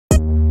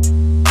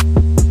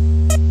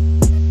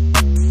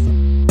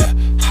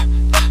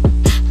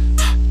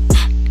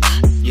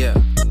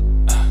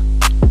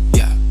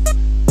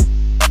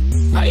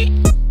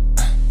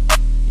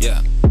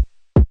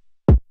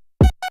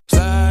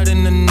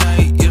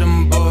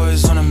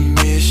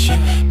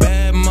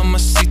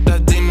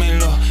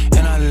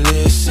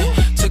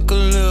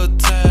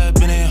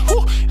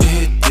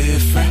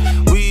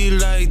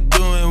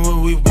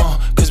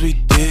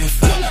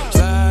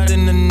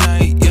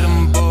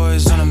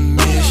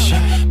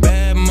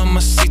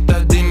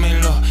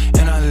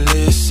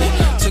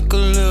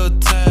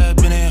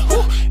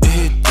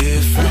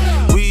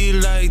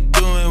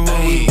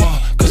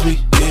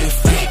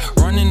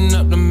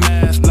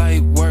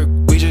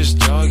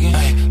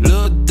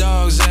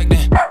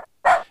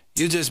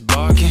you just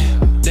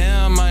barking.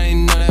 Damn, I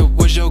ain't know that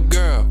was your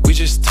girl, we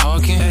just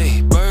talking.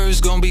 Hey, birds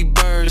gon' be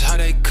birds, how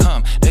they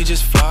come, they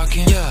just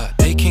flocking. Yeah,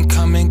 they can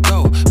come and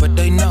go, but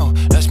they know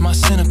that's my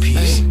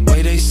centerpiece. Hey,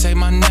 way they say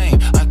my name,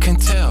 I can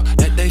tell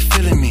that they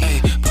feeling me. Hey,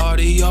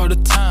 party all the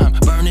time,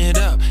 burn it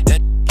up, that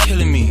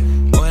killing me.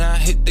 When I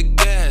hit the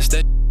gas,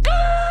 that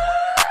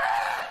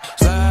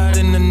slide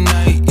in the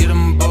night, yeah,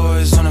 them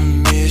boys on a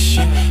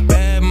mission.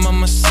 Bad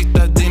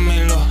mamacita,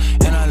 dímelo,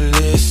 and I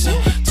listen.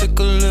 Took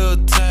a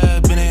little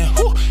tab in it,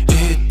 whoo, it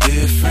hit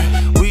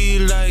different. We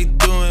like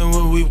doing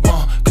what we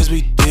want, cause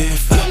we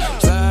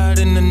different. Slide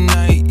in the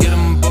night, yeah,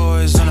 them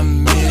boys on a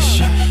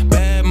mission.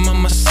 Bad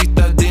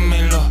mamacita,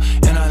 dímelo,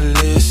 and I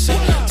listen.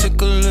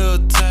 Took a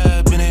little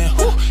tab in it,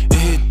 whoo, it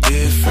hit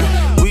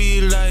different.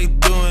 We like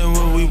doing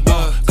what we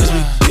want, cause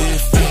we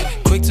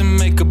different. Quick to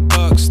make a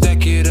buck,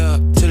 stack it up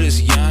till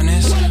it's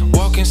Giannis.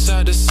 Walking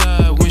side to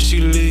side when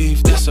she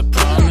leave, that's a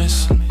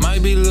promise.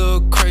 Might be a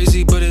little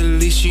crazy, but at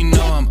least you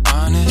know I'm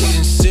honest.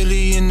 Getting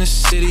silly in the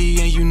city,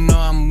 and you know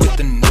I'm with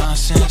the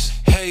nonsense.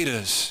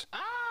 Haters,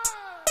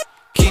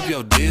 keep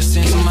your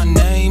distance. Get my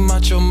name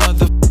out your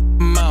mouth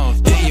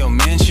and your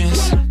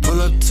mentions.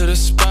 Pull up to the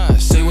spot,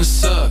 say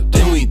what's up,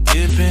 then we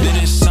dipping. Then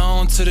it's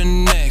on to the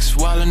next,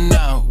 wildin'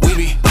 out. We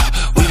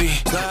be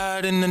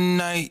slide in the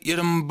night, yeah,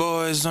 them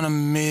boys on a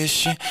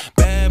mission.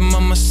 Bad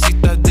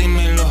mamacita,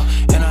 dímelo,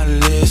 and I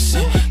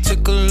listen.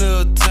 Took a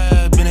little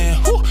tab in it,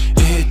 whoo,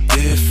 it hit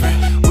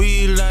different.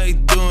 We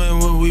like doing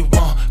what we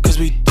want, cause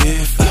we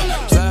different.